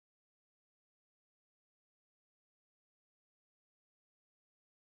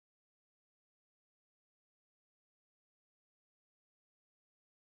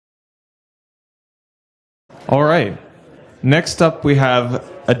All right. Next up, we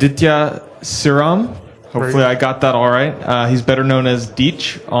have Aditya Siram. Hopefully I got that all right. He's better known as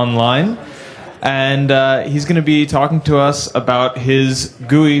Deech online. And he's going to be talking to us about his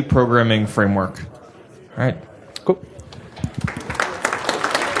GUI programming framework. All right. Cool.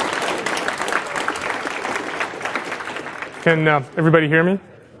 Can everybody hear me?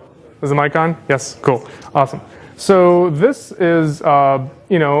 Is the mic on? Yes, cool, awesome. So this is, a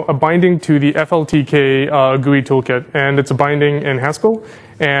binding to the FLTK GUI toolkit, and it's a binding in Haskell.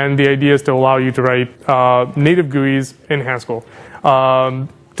 And the idea is to allow you to write native GUIs in Haskell.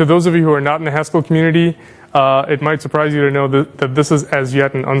 To those of you who are not in the Haskell community, it might surprise you to know that this is as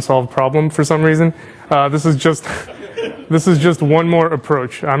yet an unsolved problem for some reason. This is just one more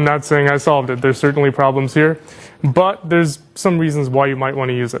approach. I'm not saying I solved it. There's certainly problems here, but there's some reasons why you might want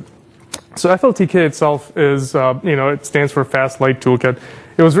to use it. So FLTK itself is, it stands for Fast Light Toolkit.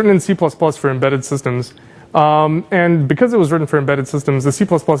 It was written in C++ for embedded systems. And because it was written for embedded systems, the C++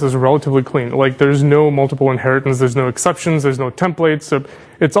 is relatively clean. Like, there's no multiple inheritance, there's no exceptions, there's no templates. So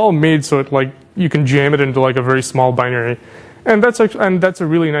it's all made so it, like, you can jam it into like a very small binary. And that's a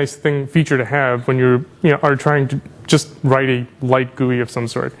really nice feature to have when are trying to just write a light GUI of some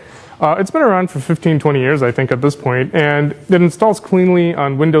sort. It's been around for 15, 20 years, I think, at this point, and it installs cleanly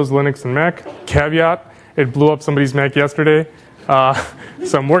on Windows, Linux, and Mac. Caveat, it blew up somebody's Mac yesterday, so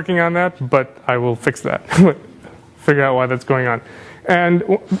I'm working on that, but I will fix that, figure out why that's going on. And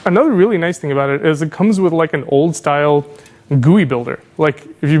another really nice thing about it is it comes with like an old-style GUI builder. Like,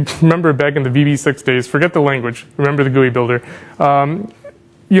 if you remember back in the VB6 days, forget the language, remember the GUI builder.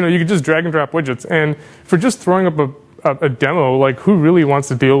 You could just drag and drop widgets, and for just throwing up a demo, like, who really wants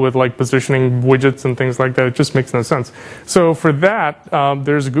to deal with like positioning widgets and things like that? It just makes no sense. So for that,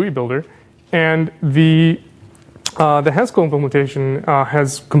 there's a GUI builder, and the Haskell implementation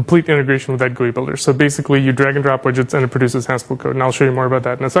has complete integration with that GUI builder. So basically, you drag and drop widgets, and it produces Haskell code. And I'll show you more about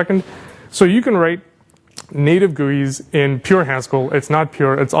that in a second. So you can write native GUIs in pure Haskell. It's not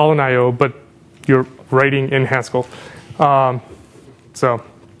pure; it's all in I/O, but you're writing in Haskell.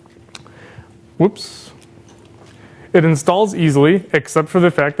 Whoops. It installs easily, except for the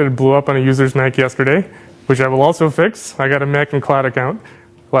fact that it blew up on a user's Mac yesterday, which I will also fix. I got a Mac and Cloud account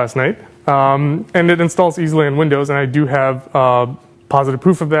last night. And it installs easily on Windows, and I do have positive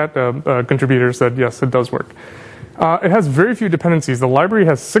proof of that. Contributor said, yes, it does work. It has very few dependencies. The library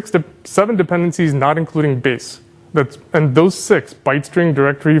has 7 dependencies, not including base. And those 6, byte string,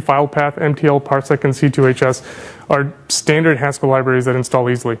 directory, file path, MTL, parsec, and C2HS, are standard Haskell libraries that install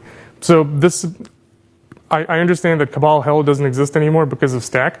easily. So I understand that Cabal Hell doesn't exist anymore because of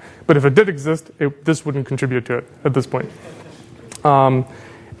Stack, but if it did exist, this wouldn't contribute to it at this point. And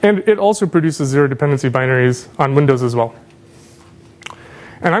it also produces zero dependency binaries on Windows as well.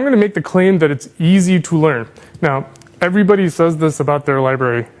 And I'm going to make the claim that it's easy to learn. Now, everybody says this about their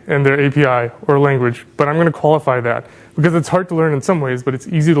library and their API or language, but I'm going to qualify that because it's hard to learn in some ways, but it's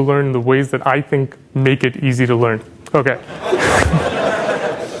easy to learn in the ways that I think make it easy to learn. Okay.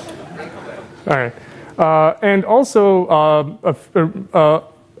 All right. And also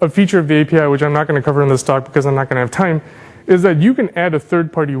a feature of the API, which I'm not going to cover in this talk because I'm not going to have time, is that you can add a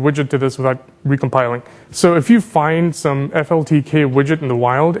third-party widget to this without recompiling. So if you find some FLTK widget in the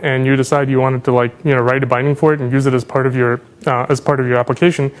wild and you decide you wanted to write a binding for it and use it as part of your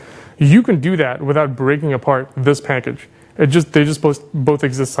application, you can do that without breaking apart this package. They just both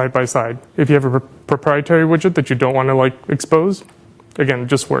exist side by side. If you have a proprietary widget that you don't want to expose, again, it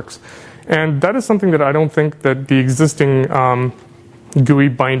just works. And that is something that I don't think that the existing GUI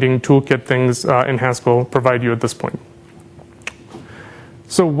binding toolkit things in Haskell provide you at this point.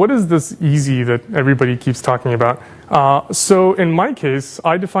 So what is this easy that everybody keeps talking about? So in my case,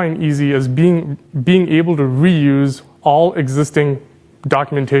 I define easy as being able to reuse all existing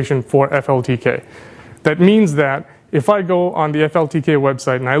documentation for FLTK. That means that if I go on the FLTK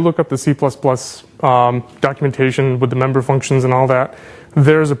website and I look up the C++ documentation with the member functions and all that,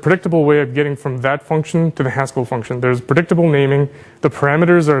 there's a predictable way of getting from that function to the Haskell function. There's predictable naming. The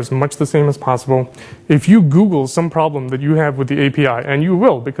parameters are as much the same as possible. If you Google some problem that you have with the API, and you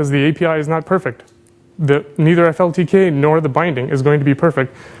will because the API is not perfect, neither FLTK nor the binding is going to be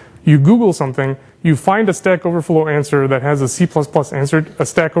perfect. You Google something, you find a Stack Overflow answer that has a C++ answer, a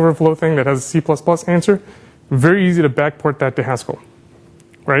Stack Overflow thing that has a C++ answer, very easy to backport that to Haskell,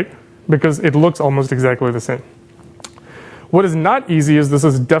 right? Because it looks almost exactly the same. What is not easy is this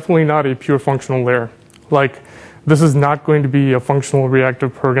is definitely not a pure functional layer. This is not going to be a functional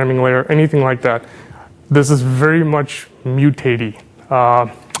reactive programming layer, anything like that. This is very much mutate-y.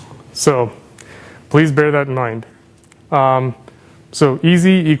 So please bear that in mind. So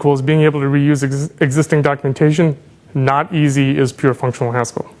easy equals being able to reuse existing documentation. Not easy is pure functional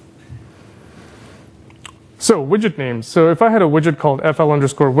Haskell. So widget names. So if I had a widget called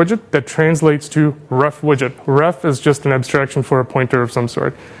FL_widget that translates to ref widget. Ref is just an abstraction for a pointer of some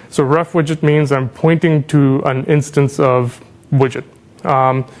sort. So ref widget means I'm pointing to an instance of widget.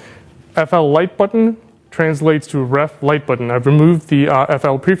 FL light button translates to ref light button. I've removed the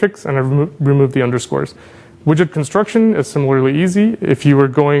FL prefix and I've removed the underscores. Widget construction is similarly easy. If you were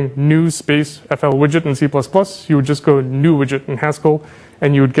going new space FL widget in C++, you would just go new widget in Haskell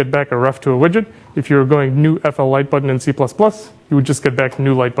and you would get back a ref to a widget. If you were going new FL light button in C++, you would just get back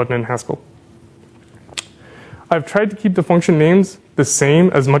new light button in Haskell. I've tried to keep the function names the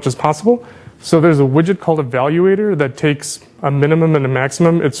same as much as possible. So there's a widget called evaluator that takes a minimum and a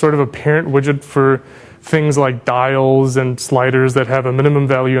maximum. It's sort of a parent widget for things like dials and sliders that have a minimum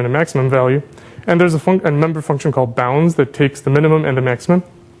value and a maximum value. And there's a member function called bounds that takes the minimum and the maximum.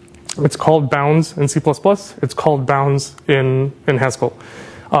 It's called bounds in C++. It's called bounds in Haskell.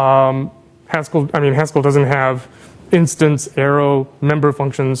 Haskell doesn't have instance, arrow, member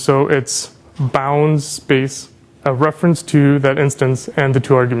functions, so it's bounds space, a reference to that instance, and the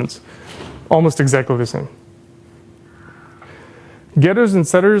two arguments. Almost exactly the same. Getters and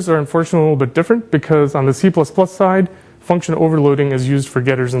setters are unfortunately a little bit different because on the C++ side, function overloading is used for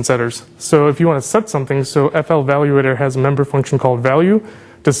getters and setters. So if you want to set something, so FL evaluator has a member function called value.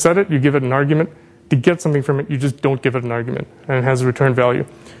 To set it, you give it an argument. To get something from it, you just don't give it an argument, and it has a return value.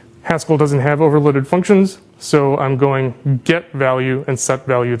 Haskell doesn't have overloaded functions, so I'm going get value and set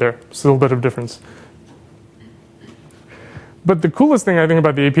value there. It's a little bit of difference. But the coolest thing I think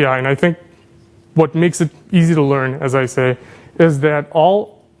about the API, and I think what makes it easy to learn, as I say, is that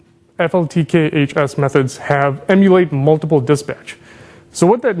all FLTKHS methods emulate multiple dispatch. So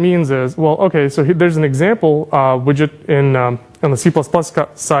what that means is, well, okay, so there's an example widget on the C++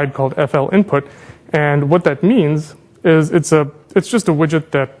 side called FL input, and what that means is it's just a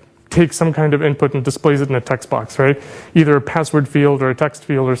widget that takes some kind of input and displays it in a text box, right? Either a password field or a text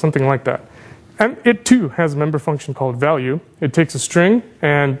field or something like that. And it too has a member function called value. It takes a string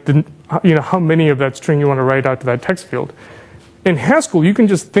and how many of that string you want to write out to that text field. In Haskell, you can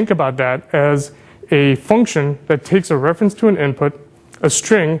just think about that as a function that takes a reference to an input, a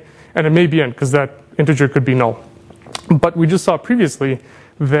string, and it may be int, because that integer could be null. But we just saw previously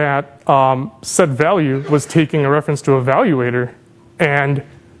that set value was taking a reference to evaluator and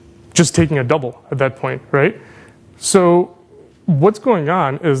just taking a double at that point, right? So what's going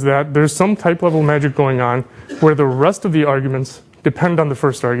on is that there's some type level magic going on where the rest of the arguments depend on the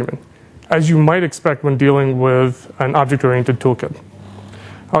first argument, as you might expect when dealing with an object-oriented toolkit.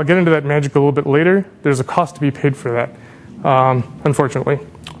 I'll get into that magic a little bit later. There's a cost to be paid for that, unfortunately.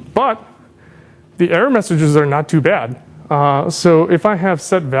 But the error messages are not too bad. So if I have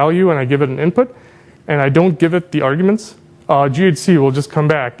set value and I give it an input, and I don't give it the arguments, GHC will just come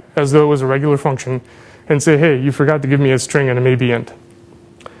back as though it was a regular function and say, hey, you forgot to give me a string and it may be int.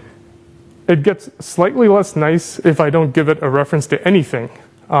 It gets slightly less nice if I don't give it a reference to anything.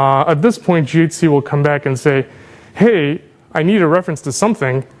 At this point, GHC will come back and say, hey, I need a reference to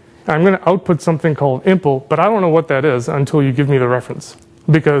something. I'm going to output something called impl, but I don't know what that is until you give me the reference,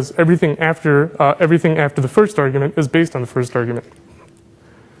 because everything after the first argument is based on the first argument.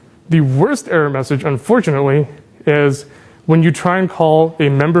 The worst error message, unfortunately, is when you try and call a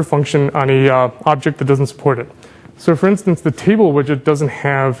member function on a object that doesn't support it. So for instance, the table widget doesn't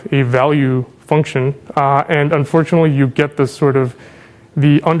have a value function, and unfortunately you get this sort of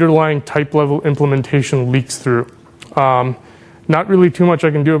the underlying type level implementation leaks through. Not really too much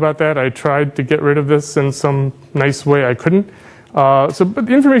I can do about that. I tried to get rid of this in some nice way. I couldn't. But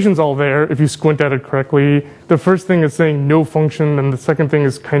the information's all there if you squint at it correctly. The first thing is saying no function, and the second thing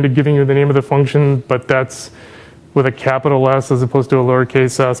is kind of giving you the name of the function, but that's with a capital S as opposed to a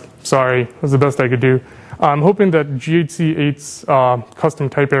lowercase s. Sorry, that's the best I could do. I'm hoping that GHC8's custom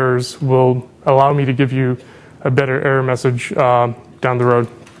type errors will allow me to give you a better error message down the road.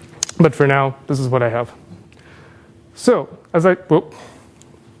 But for now, this is what I have. So, as I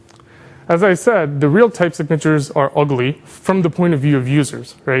said, the real type signatures are ugly from the point of view of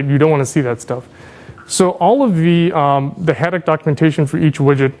users, right? You don't want to see that stuff. So all of the Haddock documentation for each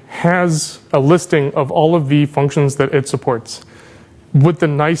widget has a listing of all of the functions that it supports with the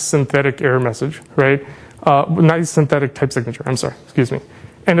nice synthetic error message, right? Nice synthetic type signature, I'm sorry, excuse me.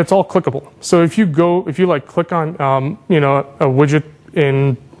 And it's all clickable. So if you click on, a widget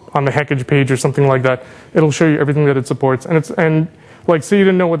on the Hackage page or something like that, it'll show you everything that it supports. And like, say you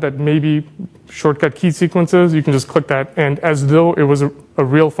didn't know what that maybe shortcut key sequence is, you can just click that, and as though it was a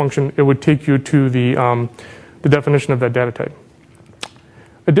real function, it would take you to the definition of that data type.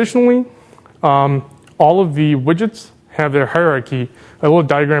 Additionally, all of the widgets have their hierarchy, a little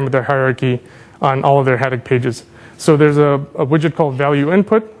diagram of their hierarchy on all of their heading pages. So there's a widget called value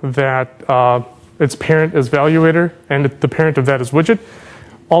input that its parent is valuator, and the parent of that is widget.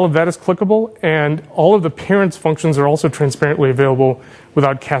 All of that is clickable, and all of the parent's functions are also transparently available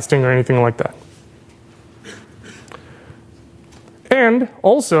without casting or anything like that. And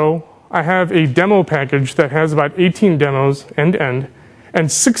also, I have a demo package that has about 18 demos end-to-end,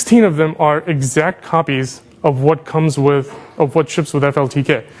 and 16 of them are exact copies of what ships with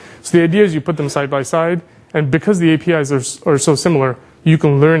FLTK. So the idea is you put them side by side, and because the APIs are so similar, you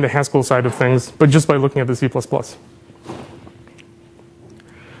can learn the Haskell side of things, but just by looking at the C++.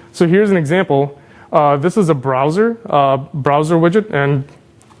 So here's an example. This is a browser widget, and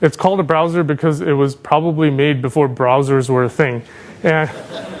it's called a browser because it was probably made before browsers were a thing.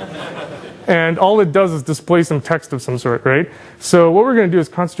 And all it does is display some text of some sort, right? So what we're going to do is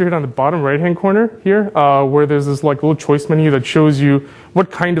concentrate on the bottom right-hand corner here, where there's this like little choice menu that shows you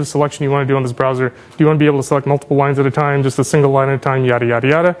what kind of selection you want to do on this browser. Do you want to be able to select multiple lines at a time, just a single line at a time, yada, yada,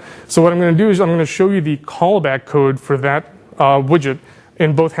 yada. So what I'm going to do is I'm going to show you the callback code for that widget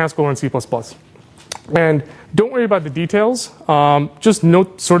in both Haskell and C++. And don't worry about the details. Just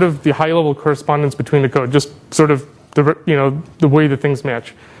note sort of the high-level correspondence between the code, just sort of the way the things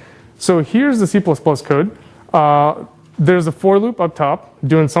match. So here's the C++ code. There's a for loop up top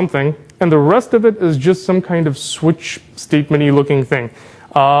doing something, and the rest of it is just some kind of switch statement-y looking thing.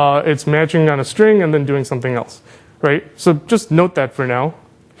 It's matching on a string and then doing something else, right? So just note that for now.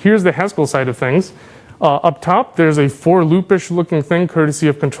 Here's the Haskell side of things. Up top, there's a for loop-ish looking thing courtesy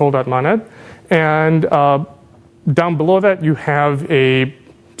of control.monad. And down below that, you have a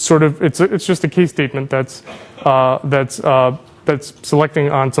sort of, it's just a case statement that's selecting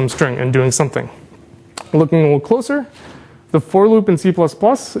on some string and doing something. Looking a little closer, the for loop in C++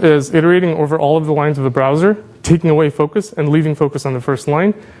 is iterating over all of the lines of the browser, taking away focus and leaving focus on the first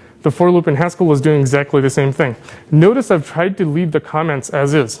line. The for loop in Haskell is doing exactly the same thing. Notice I've tried to leave the comments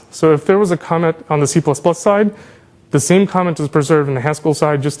as is. So if there was a comment on the C++ side, the same comment is preserved in the Haskell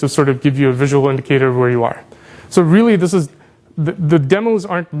side just to sort of give you a visual indicator of where you are. So really, this is the demos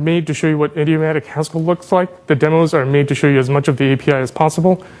aren't made to show you what idiomatic Haskell looks like. The demos are made to show you as much of the API as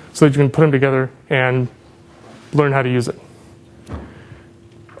possible so that you can put them together and learn how to use it.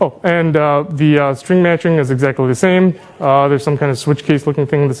 Oh, and the string matching is exactly the same. There's some kind of switch case looking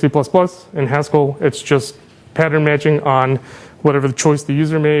thing in the C++. In Haskell, it's just pattern matching on whatever the choice the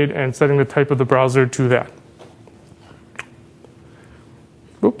user made and setting the type of the browser to that.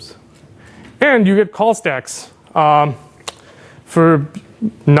 Oops. And you get call stacks. For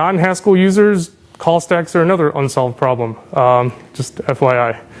non-Haskell users, call stacks are another unsolved problem, just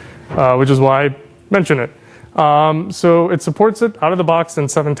FYI, which is why I mention it. So it supports it out of the box in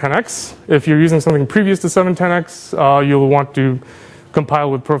 710x. If you're using something previous to 710x, you'll want to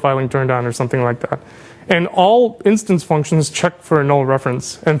compile with profiling turned on or something like that. And all instance functions check for a null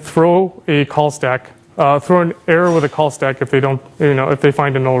reference and throw a call stack, throw an error with a call stack if they don't, if they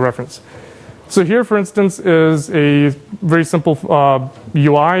find a null reference. So here, for instance, is a very simple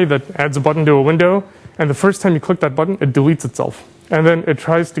UI that adds a button to a window, and the first time you click that button, it deletes itself. And then it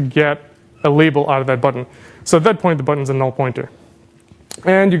tries to get a label out of that button. So at that point, the button's a null pointer.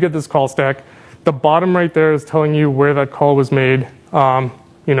 And you get this call stack. The bottom right there is telling you where that call was made, and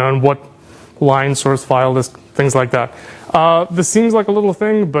what line, source file, things like that. This seems like a little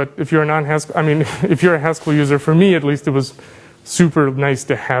thing, but if you're a non-Haskell, if you're a Haskell user, for me at least, it was super nice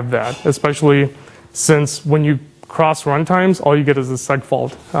to have that, especially since when you cross runtimes, all you get is a seg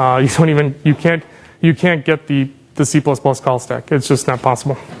fault. You can't get the C++ call stack. It's just not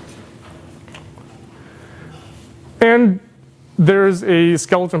possible. And there's a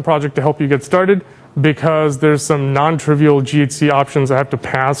skeleton project to help you get started because there's some non-trivial GHC options I have to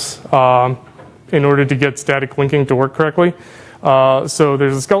pass in order to get static linking to work correctly. So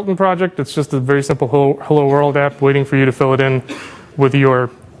there's a skeleton project. It's just a very simple hello world app waiting for you to fill it in with your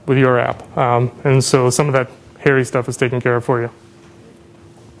app. And so some of that hairy stuff is taken care of for you.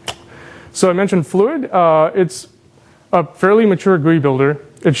 So I mentioned Fluid. It's a fairly mature GUI builder.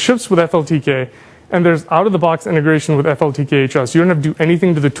 It ships with FLTK, and there's out-of-the-box integration with FLTKHS. You don't have to do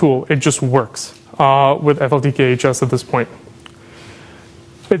anything to the tool. It just works with FLTKHS at this point.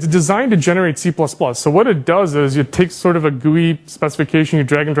 It's designed to generate C++. So what it does is it takes sort of a GUI specification, you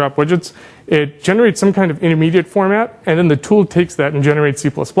drag and drop widgets. It generates some kind of intermediate format, and then the tool takes that and generates C++.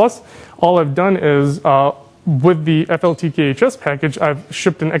 All I've done is, with the FLTKHS package, I've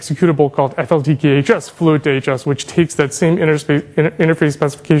shipped an executable called FLTKHS, Fluid to HS, which takes that same interface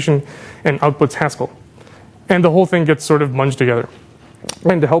specification and outputs Haskell. And the whole thing gets sort of munged together.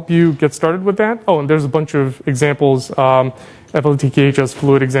 And to help you get started with that, oh, and there's a bunch of examples, FLTKHS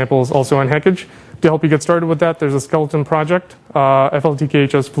fluid examples also on Hackage. To help you get started with that, there's a skeleton project,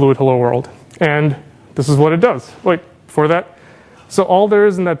 FLTKHS fluid hello world. And this is what it does. Wait, before that. So all there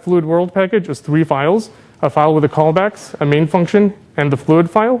is in that fluid world package is 3 files, a file with the callbacks, a main function, and the fluid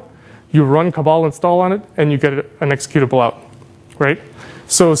file. You run cabal install on it, and you get an executable out, right?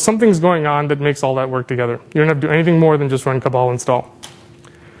 So something's going on that makes all that work together. You don't have to do anything more than just run cabal install.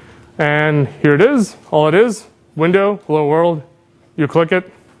 And here it is. All it is, window, hello world. You click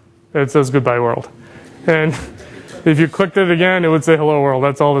it, it says goodbye world. And if you clicked it again, it would say hello world.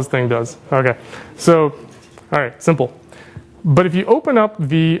 That's all this thing does. Okay. So, all right, simple. But if you open up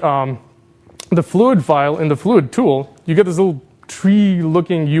the fluid file in the fluid tool, you get this little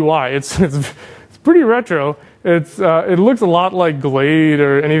tree-looking UI. It's pretty retro. It looks a lot like Glade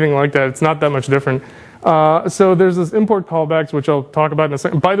or anything like that. It's not that much different. So there's this import callbacks, which I'll talk about in a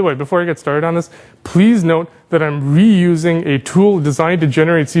second. By the way, before I get started on this, please note that I'm reusing a tool designed to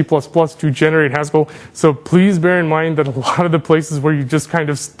generate C++ to generate Haskell. So please bear in mind that a lot of the places where you just kind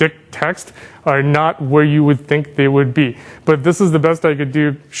of stick text are not where you would think they would be. But this is the best I could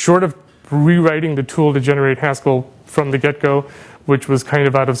do, short of rewriting the tool to generate Haskell from the get-go, which was kind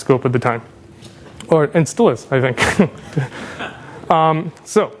of out of scope at the time. And still is, I think.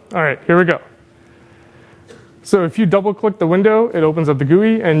 So, all right, here we go. So if you double click the window, it opens up the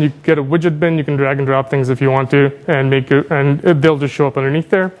GUI, and you get a widget bin. You can drag and drop things if you want to, and they'll just show up underneath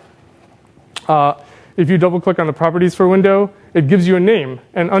there. If you double click on the properties for window, it gives you a name,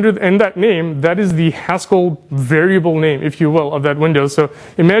 and in that name, that is the Haskell variable name, if you will, of that window. So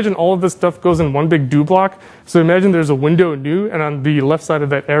imagine all of this stuff goes in one big do block. So imagine there's a window new, and on the left side of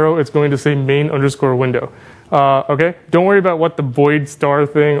that arrow, it's going to say main_window. Okay, don't worry about what the void star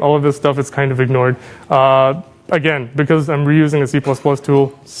thing, all of this stuff is kind of ignored. Again, because I'm reusing a C++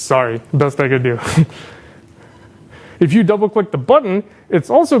 tool, sorry, best I could do. If you double click the button, it's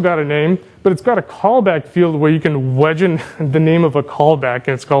also got a name, but it's got a callback field where you can wedge in the name of a callback, and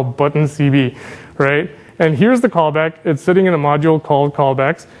it's called button CB, right? And here's the callback. It's sitting in a module called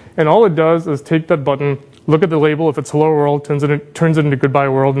callbacks, and all it does is take that button, look at the label. If it's hello world, turns it into goodbye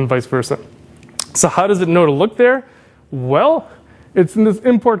world, and vice versa. So how does it know to look there? Well, it's in this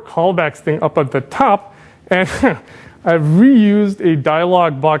import callbacks thing up at the top, and I've reused a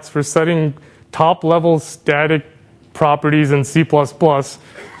dialog box for setting top-level static properties in C++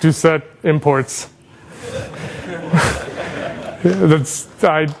 to set imports.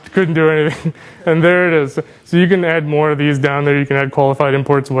 I couldn't do anything. And there it is. So you can add more of these down there. You can add qualified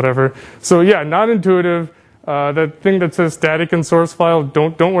imports, whatever. So yeah, not intuitive. That thing that says static in source file,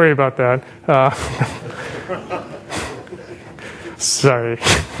 don't worry about that. Sorry.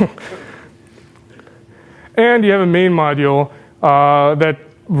 And you have a main module that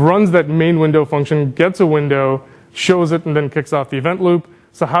runs that main window function, gets a window, shows it, and then kicks off the event loop.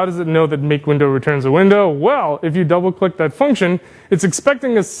 So how does it know that make window returns a window? Well, if you double click that function, it's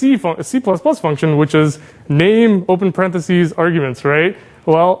expecting a C++ function, which is name, open parentheses, arguments, right?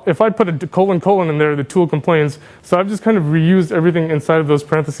 Well, if I put a colon in there, the tool complains. So I've just kind of reused everything inside of those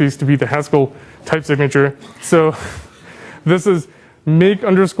parentheses to be the Haskell type signature. So this is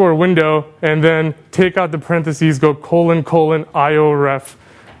make_window, and then take out the parentheses, go : IOREF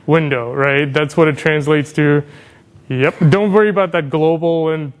window, right? That's what it translates to. Yep. Don't worry about that global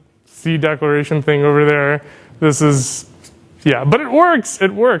and C declaration thing over there. This is, yeah, but it works.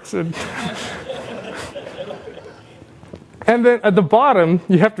 It works. And then at the bottom,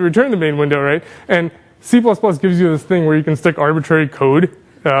 you have to return the main window, right? And C++ gives you this thing where you can stick arbitrary code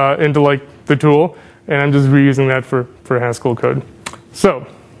into like the tool, and I'm just reusing that for Haskell code. So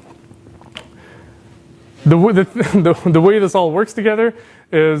the way this all works together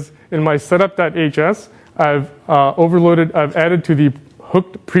is in my setup.hs, I've added to the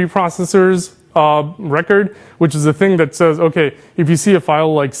hooked preprocessors record, which is a thing that says, okay, if you see a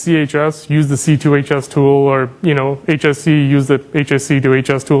file like CHS, use the C2HS tool, or HSC, use the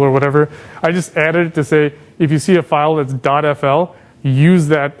HSC2HS tool, or whatever. I just added it to say, if you see a file that's .fl, use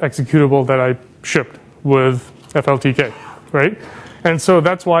that executable that I shipped with FLTK, right? And so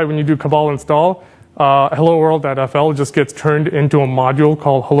that's why when you do cabal install, hello world.fl just gets turned into a module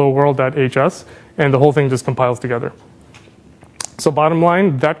called hello world.hs, and the whole thing just compiles together. So bottom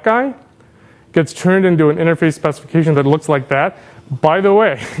line, that guy gets turned into an interface specification that looks like that. By the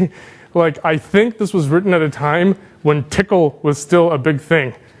way, like I think this was written at a time when Tickle was still a big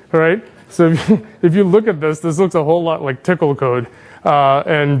thing, right? So if you look at this looks a whole lot like Tickle code.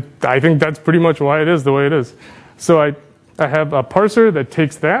 And I think that's pretty much why it is the way it is. So I have a parser that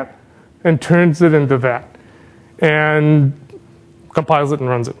takes that and turns it into that. And compiles it and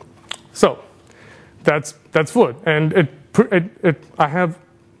runs it. So that's fluid, and I have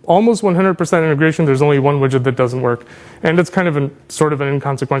almost 100% integration. There's only one widget that doesn't work, and it's kind of sort of an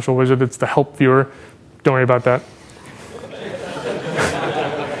inconsequential widget. It's the help viewer. Don't worry about that.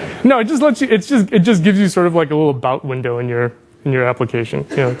 No, it just lets you. It just gives you sort of like a little about window in your application.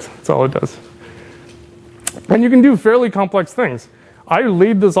 You know, that's all it does. And you can do fairly complex things. I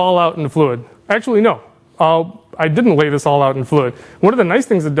laid this all out in Fluid. Actually, no. I didn't lay this all out in Fluid. One of the nice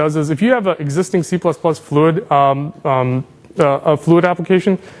things it does is if you have an existing C++ Fluid a Fluid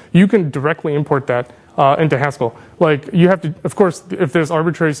application, you can directly import that into Haskell. Like you have to, of course, if there's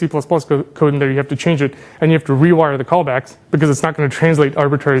arbitrary C++ code in there, you have to change it, and you have to rewire the callbacks because it's not going to translate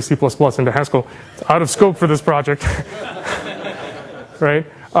arbitrary C++ into Haskell. It's out of scope for this project, right?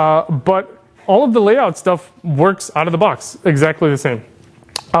 But all of the layout stuff works out of the box exactly the same.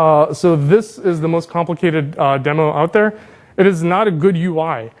 So this is the most complicated demo out there. It is not a good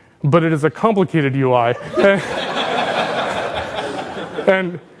UI, but it is a complicated UI.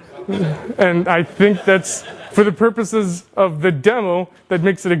 And I think that's, for the purposes of the demo, that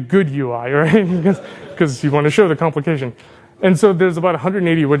makes it a good UI, right? Because you want to show the complication. And so there's about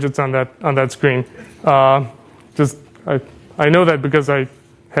 180 widgets on that screen. I know that because I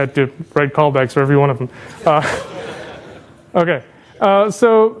had to write callbacks for every one of them. Okay,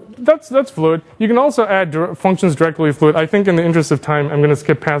 so that's Fluid. You can also add functions directly to Fluid. I think in the interest of time, I'm going to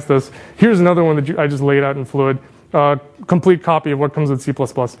skip past this. Here's another one that I just laid out in Fluid. Complete copy of what comes with C++.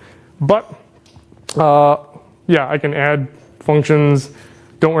 But yeah, I can add functions.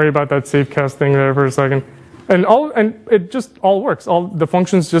 Don't worry about that safecast thing there for a second. And it just all works. All the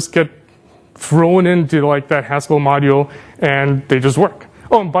functions just get thrown into like that Haskell module, and they just work.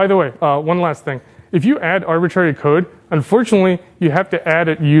 Oh, and by the way, one last thing. If you add arbitrary code, unfortunately, you have to add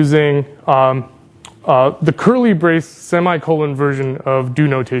it using the curly brace semicolon version of do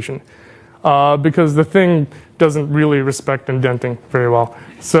notation, because the thing doesn't really respect indenting very well.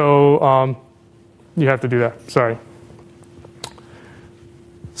 So you have to do that. Sorry.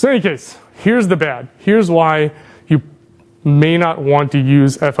 So in any case, here's the bad. Here's why you may not want to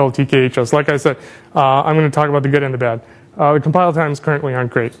use FLTKHS. Like I said, I'm going to talk about the good and the bad. The compile times currently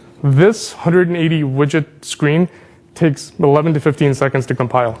aren't great. This 180 widget screen takes 11 to 15 seconds to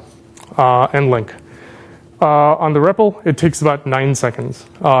compile and link. On the REPL, it takes about 9 seconds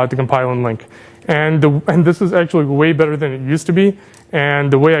to compile and link. And this is actually way better than it used to be.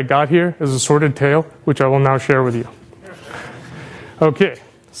 And the way I got here is a sorted tale, which I will now share with you. Okay,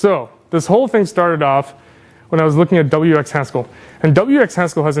 so this whole thing started off when I was looking at WX Haskell. And WX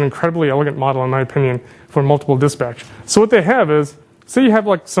Haskell has an incredibly elegant model, in my opinion, for multiple dispatch. So what they have is, say you have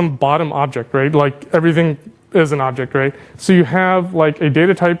like some bottom object, right? Like everything is an object, right? So you have like a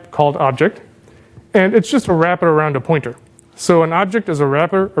data type called object, and it's just a wrapper around a pointer. So an object is a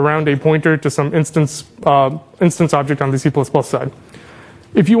wrapper around a pointer to some instance object on the C++ side.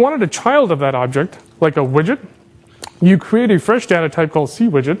 If you wanted a child of that object, like a widget, you create a fresh data type called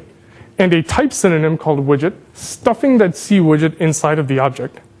CWidget and a type synonym called widget, stuffing that CWidget inside of the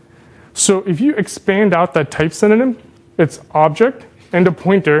object. So if you expand out that type synonym, it's object and a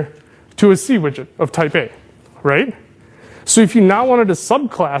pointer to a CWidget of type A, right? So if you now wanted to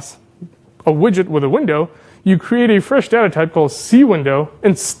subclass a widget with a window, you create a fresh data type called CWindow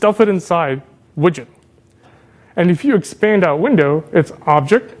and stuff it inside widget. And if you expand out window, it's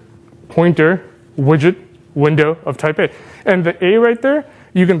object, pointer, widget, window of type A. And the A right there,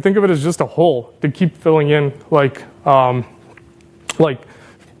 you can think of it as just a hole to keep filling in like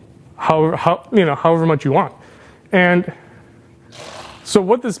however much you want. And so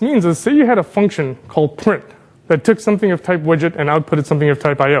what this means is, say you had a function called print that took something of type widget and outputted something of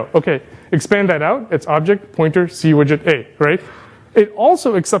type IO. Okay, expand that out. It's object, pointer, CWidget A, right? It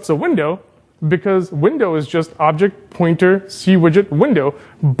also accepts a window because window is just object, pointer, CWidget, window.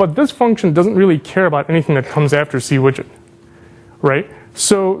 But this function doesn't really care about anything that comes after CWidget, right?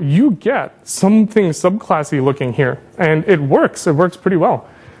 So you get something subclassy looking here, and it works. It works pretty well.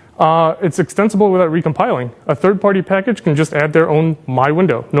 It's extensible without recompiling. A third-party package can just add their own my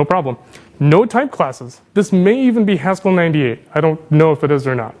window, no problem. No type classes. This may even be Haskell 98. I don't know if it is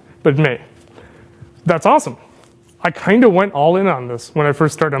or not, but it may. That's awesome. I kind of went all in on this when I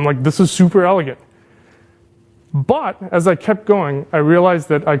first started. I'm like, this is super elegant. But as I kept going, I realized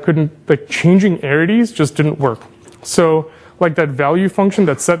that I couldn't, like, changing arities just didn't work. So like that value function,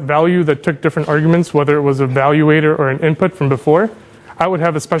 that set value that took different arguments, whether it was a valuator or an input from before, I would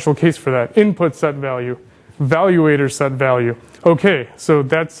have a special case for that. Input set value, valuator set value. Okay, so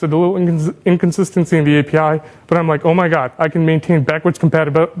that's a little inconsistency in the API, but I'm like, oh my God, I can maintain backwards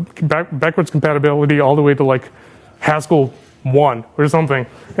compatibility all the way to like Haskell 1 or something.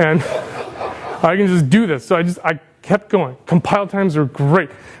 And I can just do this. So I kept going. Compile times are great.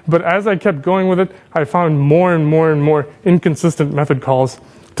 But as I kept going with it, I found more and more and more inconsistent method calls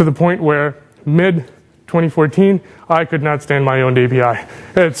to the point where mid-2014, I could not stand my own API.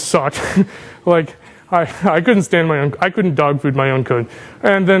 It sucked. Like, I couldn't stand my own, I couldn't dog food my own code.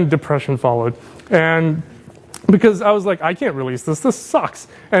 And then depression followed. And because I was like, I can't release this sucks.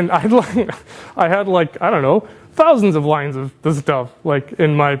 And I had like, I don't know, thousands of lines of this stuff, like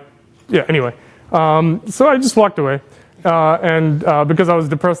in my, yeah, anyway. So I just walked away. Because I was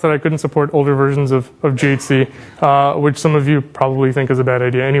depressed that I couldn't support older versions of GHC, which some of you probably think is a bad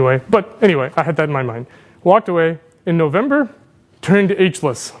idea anyway. But anyway, I had that in my mind. Walked away. In November, turned to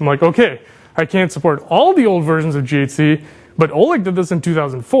Hless. I'm like, okay, I can't support all the old versions of GHC, but Oleg did this in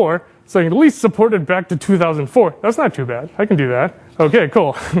 2004, so I can at least support it back to 2004. That's not too bad. I can do that. Okay,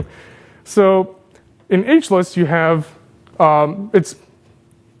 cool. So in Hless, you have, it's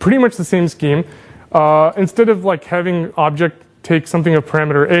pretty much the same scheme. Instead of like having object take something of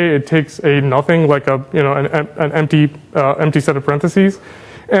parameter A, it takes a nothing, like a, you know, an empty set of parentheses.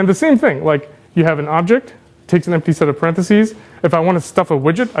 And the same thing, like you have an object, takes an empty set of parentheses. If I want to stuff a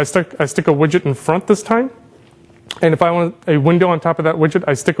widget, I stick a widget in front this time. And if I want a window on top of that widget,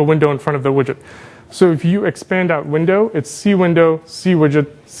 I stick a window in front of the widget. So if you expand out window, it's C window, C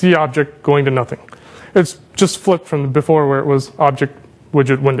widget, C object going to nothing. It's just flipped from before where it was object,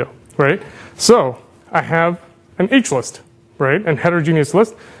 widget, window, right? So I have an Hlist, right? And heterogeneous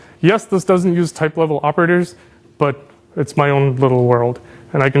list. Yes, this doesn't use type level operators, but it's my own little world,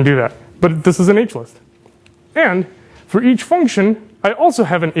 and I can do that. But this is an Hlist. And for each function, I also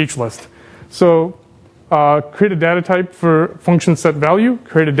have an Hlist. So create a data type for function set value,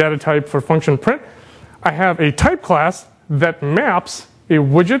 create a data type for function print. I have a type class that maps a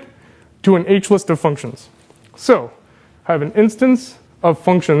widget to an Hlist of functions. So I have an instance of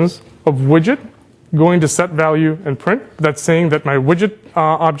functions of widget going to set value and print. That's saying that my widget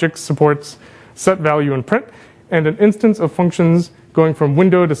object supports set value and print, and an instance of functions going from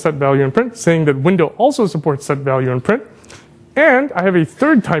window to set value and print, saying that window also supports set value and print. And I have a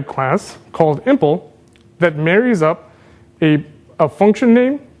third type class called impl that marries up a function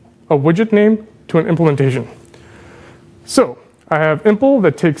name, a widget name, to an implementation. So I have impl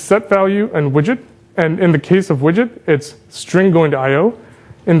that takes set value and widget, and in the case of widget, it's string going to IO.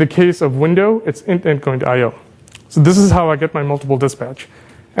 In the case of window, it's int going to IO. So this is how I get my multiple dispatch.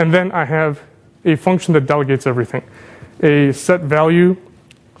 And then I have a function that delegates everything. A set value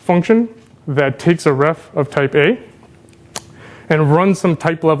function that takes a ref of type A and runs some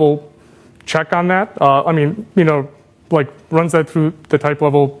type level check on that. I mean, you know, like runs that through the type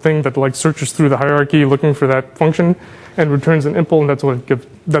level thing that like searches through the hierarchy looking for that function and returns an impl, and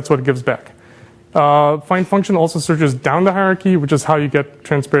that's what it gives back. Find function also searches down the hierarchy, which is how you get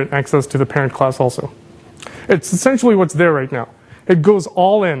transparent access to the parent class also. It's essentially what's there right now. It goes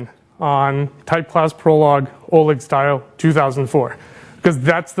all in on type class prolog Oleg style 2004, because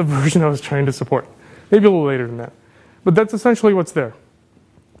that's the version I was trying to support. Maybe a little later than that. But that's essentially what's there.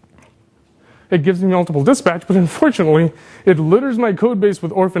 It gives me multiple dispatch, but unfortunately, it litters my code base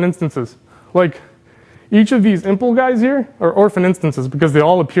with orphan instances. Like, each of these impl guys here are orphan instances because they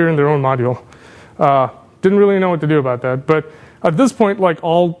all appear in their own module. Didn't really know what to do about that, but at this point, like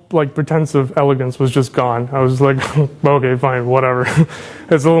all like pretense of elegance was just gone. I was like, okay, fine, whatever.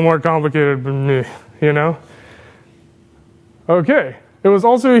 It's a little more complicated than me, you know? Okay, it was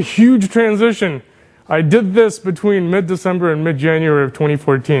also a huge transition. I did this between mid-December and mid-January of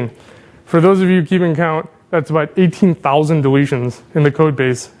 2014. For those of you keeping count, that's about 18,000 deletions in the code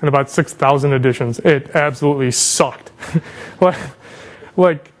base and about 6,000 additions. It absolutely sucked.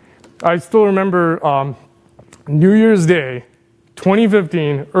 Like, I still remember New Year's Day,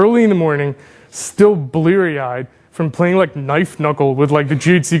 2015, early in the morning, still bleary-eyed from playing like knife knuckle with like the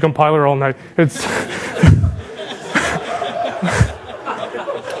GHC compiler all night. It's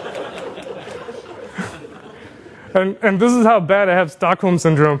and this is how bad I have Stockholm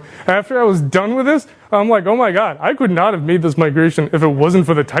syndrome. After I was done with this, I'm like, oh my god, I could not have made this migration if it wasn't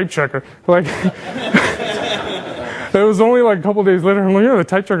for the type checker. Like, it was only like a couple days later, I'm like, yeah, the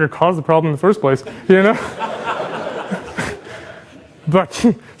type checker caused the problem in the first place, you know? But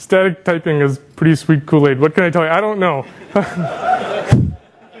static typing is pretty sweet Kool-Aid. What can I tell you? I don't know.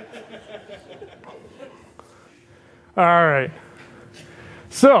 All right.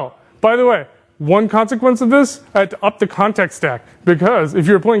 So, by the way, one consequence of this, I had to up the context stack, because if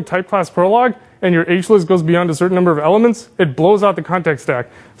you're playing type class prolog and your Hlist goes beyond a certain number of elements, it blows out the context stack.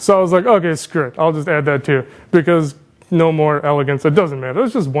 So I was like, okay, screw it. I'll just add that too, because no more elegance. It doesn't matter.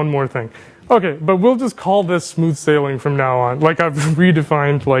 It's just one more thing. Okay, but we'll just call this smooth sailing from now on. Like I've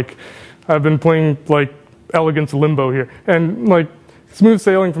redefined, like I've been playing like elegance limbo here. And like smooth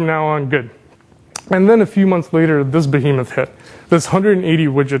sailing from now on, good. And then a few months later, this behemoth hit. This 180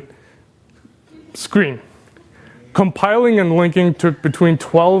 widget screen. Compiling and linking took between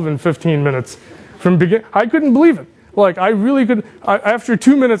 12 and 15 minutes. I couldn't believe it. Like I really could. After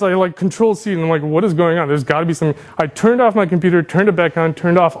 2 minutes, I like Control C and I'm like, what is going on? There's got to be something. I turned off my computer, turned it back on,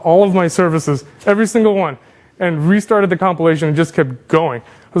 turned off all of my services, every single one, and restarted the compilation and just kept going.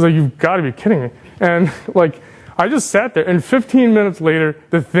 I was like, you've got to be kidding me. And like, I just sat there, and 15 minutes later,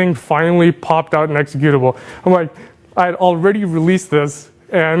 the thing finally popped out an executable. I'm like, I had already released this,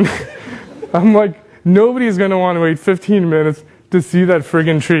 and I'm like, nobody's going to want to wait 15 minutes to see that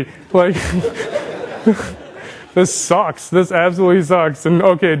friggin' tree. Like, this sucks. This absolutely sucks. And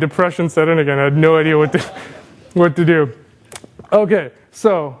okay, depression set in again. I had no idea what to do. Okay,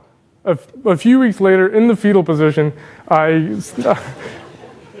 so a few weeks later, in the fetal position, I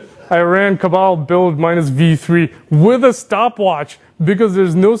ran cabal build minus v3 with a stopwatch because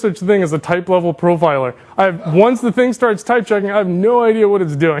there's no such thing as a type level profiler. Once the thing starts type checking, I have no idea what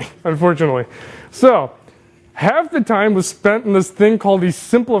it's doing, unfortunately. So half the time was spent in this thing called the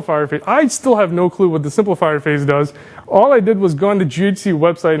simplifier phase. I still have no clue what the simplifier phase does. All I did was go on the GHC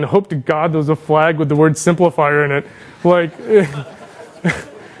website and hope to God there was a flag with the word simplifier in it, like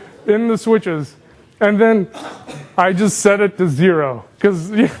in the switches. And then I just set it to 0 because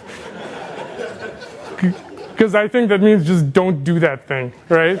I think that means just don't do that thing,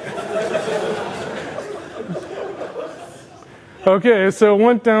 right? Okay, so it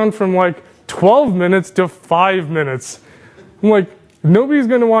went down from like 12 minutes to 5 minutes. I'm like, nobody's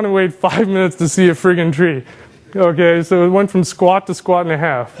going to want to wait 5 minutes to see a friggin' tree. Okay, so it went from squat to squat and a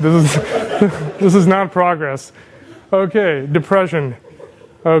half. This is not progress. Okay, depression.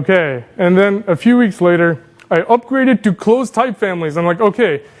 Okay, and then a few weeks later, I upgraded to closed type families. I'm like,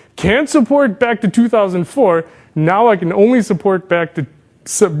 okay, can't support back to 2004. Now I can only support back to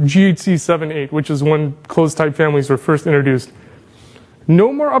GHC 7.8, which is when closed type families were first introduced.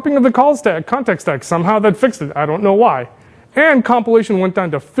 No more upping of the call stack, context stack. Somehow that fixed it. I don't know why. And compilation went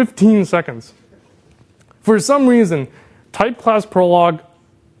down to 15 seconds. For some reason, type class prolog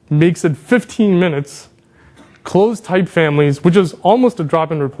makes it 15 minutes. Closed type families, which is almost a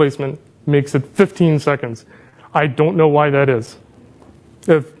drop-in replacement, makes it 15 seconds. I don't know why that is.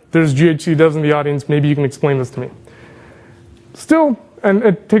 If there's GHC devs in the audience, maybe you can explain this to me. Still, and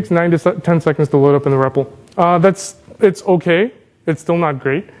it takes 9 to 10 seconds to load up in the REPL. It's okay. It's still not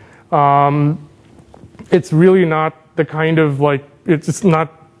great. It's really not the kind of like, it's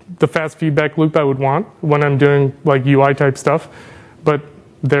not the fast feedback loop I would want when I'm doing like UI type stuff, but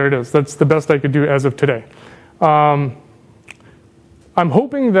there it is. That's the best I could do as of today. I'm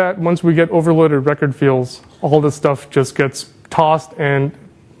hoping that once we get overloaded record fields, all this stuff just gets tossed and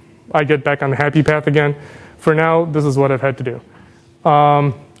I get back on the happy path again. For now, this is what I've had to do.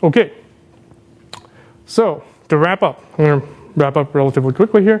 Okay, so to wrap up, I'm going to wrap up relatively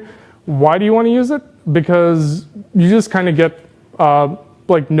quickly here. Why do you want to use it? Because you just kind of get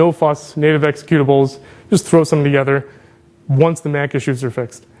like no fuss, native executables, just throw some together once the Mac issues are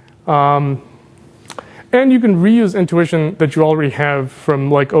fixed. And you can reuse intuition that you already have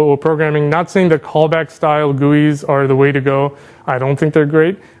from like OO programming. Not saying that callback style GUIs are the way to go. I don't think they're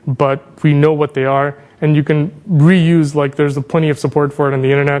great, but we know what they are. And you can reuse, like there's plenty of support for it on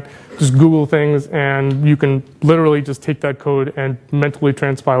the internet. Just Google things and you can literally just take that code and mentally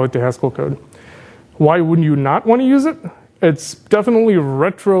transpile it to Haskell code. Why wouldn't you not want to use it? It's definitely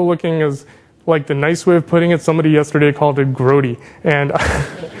retro looking as like the nice way of putting it. Somebody yesterday called it grody. And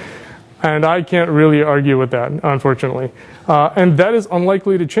and I can't really argue with that, unfortunately. And that is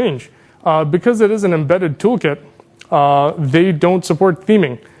unlikely to change. Because it is an embedded toolkit, they don't support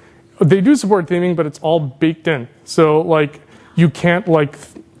theming. They do support theming, but it's all baked in. So like you can't like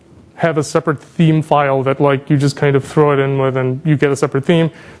have a separate theme file that like you just kind of throw it in with and you get a separate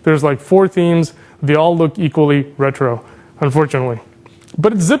theme. There's like 4 themes. They all look equally retro, unfortunately.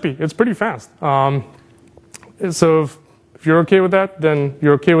 But it's zippy. It's pretty fast. So if you're okay with that, then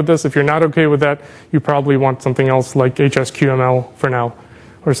you're okay with this. If you're not okay with that, you probably want something else like HSQML for now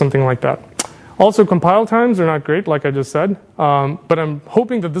or something like that. Also, compile times are not great, like I just said, but I'm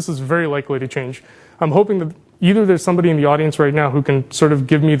hoping that this is very likely to change. I'm hoping that either there's somebody in the audience right now who can sort of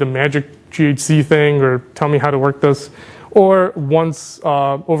give me the magic GHC thing or tell me how to work this, or once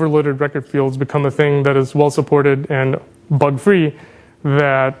overloaded record fields become a thing that is well supported and bug-free,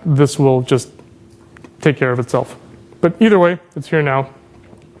 that this will just take care of itself. But either way, it's here now,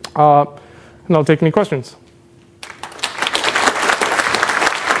 and I'll take any questions.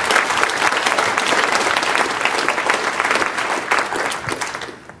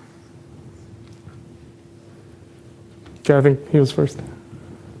 Okay, I think he was first.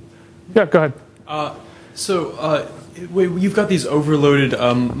 Yeah, go ahead. You've got these overloaded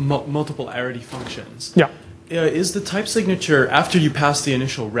multiple arity functions. Yeah. Is the type signature, after you pass the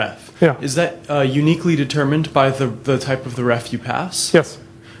initial ref, Yeah. is that uniquely determined by the type of the ref you pass? Yes.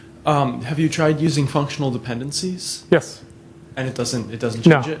 Have you tried using functional dependencies? Yes. And it doesn't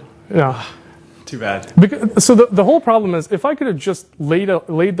change it? No. Too bad. So the whole problem is, if I could have just laid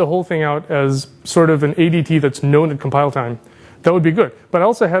the whole thing out as sort of an ADT that's known at compile time, that would be good. But I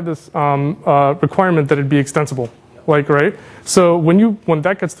also had this requirement that it'd be extensible, like, right? So when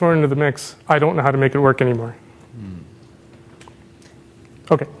that gets thrown into the mix, I don't know how to make it work anymore.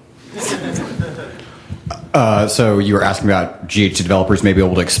 Okay. So you were asking about GH developers may be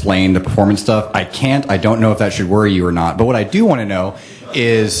able to explain the performance stuff. I can't. I don't know if that should worry you or not. But what I do want to know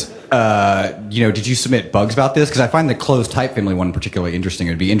is, did you submit bugs about this? Because I find the closed type family one particularly interesting.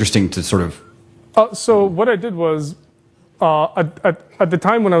 It would be interesting to sort of... So what I did was, at the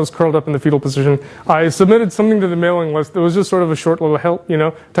time when I was curled up in the fetal position, I submitted something to the mailing list. It was just sort of a short little help,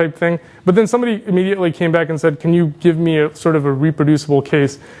 type thing. But then somebody immediately came back and said, "Can you give me a sort of a reproducible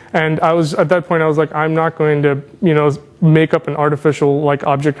case?" And at that point, I was like, I'm not going to, make up an artificial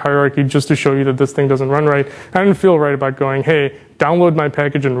object hierarchy just to show you that this thing doesn't run right. I didn't feel right about going, "Hey, download my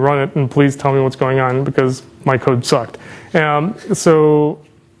package and run it, and please tell me what's going on," because my code sucked. So.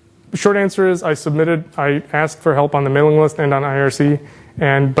 Short answer is I asked for help on the mailing list and on IRC,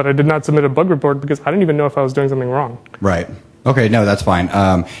 but I did not submit a bug report because I didn't even know if I was doing something wrong. Right. Okay, no, that's fine.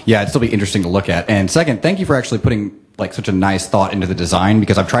 It'd still be interesting to look at. And second, thank you for actually putting such a nice thought into the design,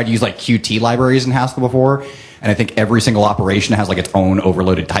 because I've tried to use Qt libraries in Haskell before, and I think every single operation has its own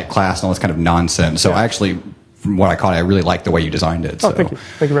overloaded type class and all this kind of nonsense. So yeah. I actually, from what I caught, I really like the way you designed it. Oh, thank you.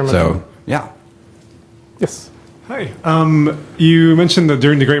 Thank you very much. So, yeah. Yes. Hi. You mentioned that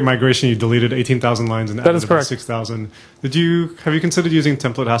during the Great Migration you deleted 18,000 lines and added about 6,000. Have you considered using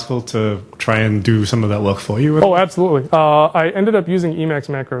template Haskell to try and do some of that work for you? Oh, absolutely. I ended up using Emacs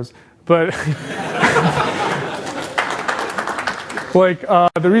macros, but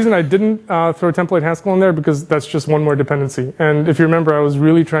the reason I didn't throw template Haskell in there because that's just one more dependency. And if you remember, I was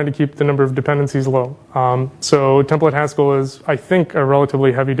really trying to keep the number of dependencies low. So template Haskell is, I think, a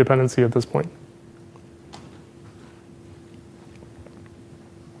relatively heavy dependency at this point.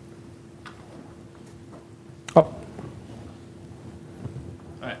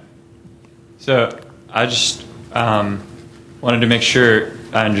 So I just wanted to make sure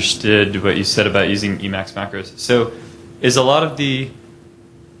I understood what you said about using Emacs macros. So is a lot of the,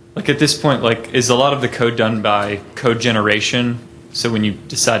 at this point, is a lot of the code done by code generation? So when you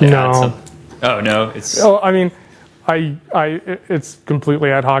decide to add something? Oh, no? It's... Oh, I mean, it's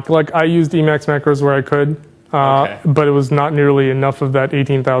completely ad hoc. I used Emacs macros where I could, but it was not nearly enough of that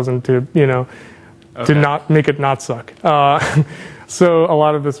 18,000 to, to not make it not suck. So a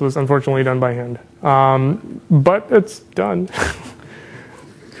lot of this was unfortunately done by hand, but it's done.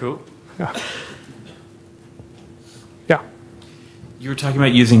 Cool. Yeah. You were talking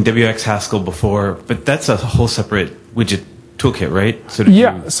about using WX Haskell before, but that's a whole separate widget toolkit, right?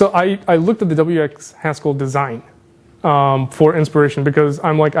 So I looked at the WX Haskell design for inspiration because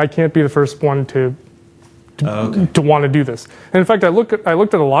I'm I can't be the first one to want to do this. And in fact, I looked at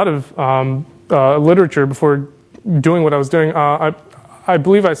a lot of literature before doing what I was doing. I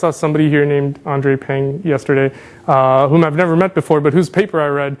believe I saw somebody here named Andre Peng yesterday, whom I've never met before, but whose paper I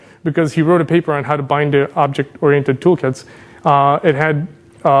read because he wrote a paper on how to bind to object-oriented toolkits. It had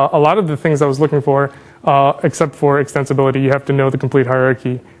a lot of the things I was looking for, except for extensibility. You have to know the complete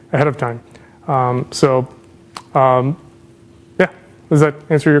hierarchy ahead of time. Yeah. Does that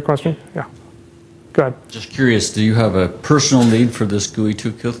answer your question? Yeah. Go ahead. Just curious, do you have a personal need for this GUI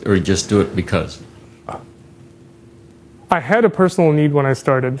toolkit, or you just do it because? I had a personal need when I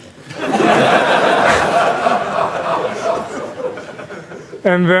started.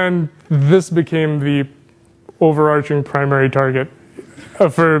 And then this became the overarching primary target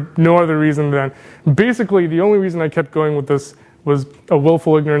for no other reason than basically the only reason I kept going with this was a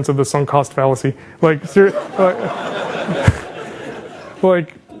willful ignorance of the sunk cost fallacy. By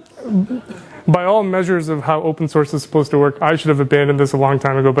all measures of how open source is supposed to work, I should have abandoned this a long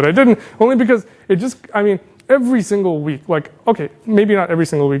time ago, but I didn't, only because it just, every single week, okay, maybe not every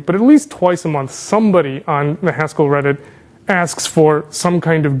single week, but at least twice a month, somebody on the Haskell Reddit asks for some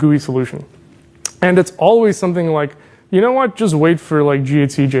kind of GUI solution. And it's always something like, you know what, just wait for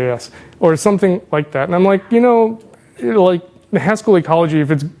GHC.js or something like that. And I'm the Haskell ecology, if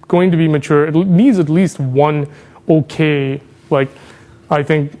it's going to be mature, it needs at least one okay, I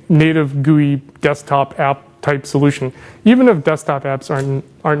think, native GUI desktop app type solution. Even if desktop apps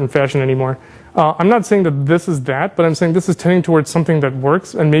aren't in fashion anymore, I'm not saying that this is that, but I'm saying this is tending towards something that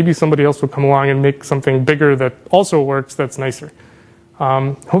works, and maybe somebody else will come along and make something bigger that also works that's nicer.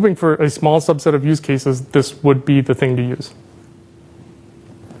 Hoping for a small subset of use cases, this would be the thing to use.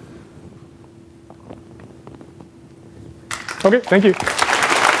 Okay, thank you.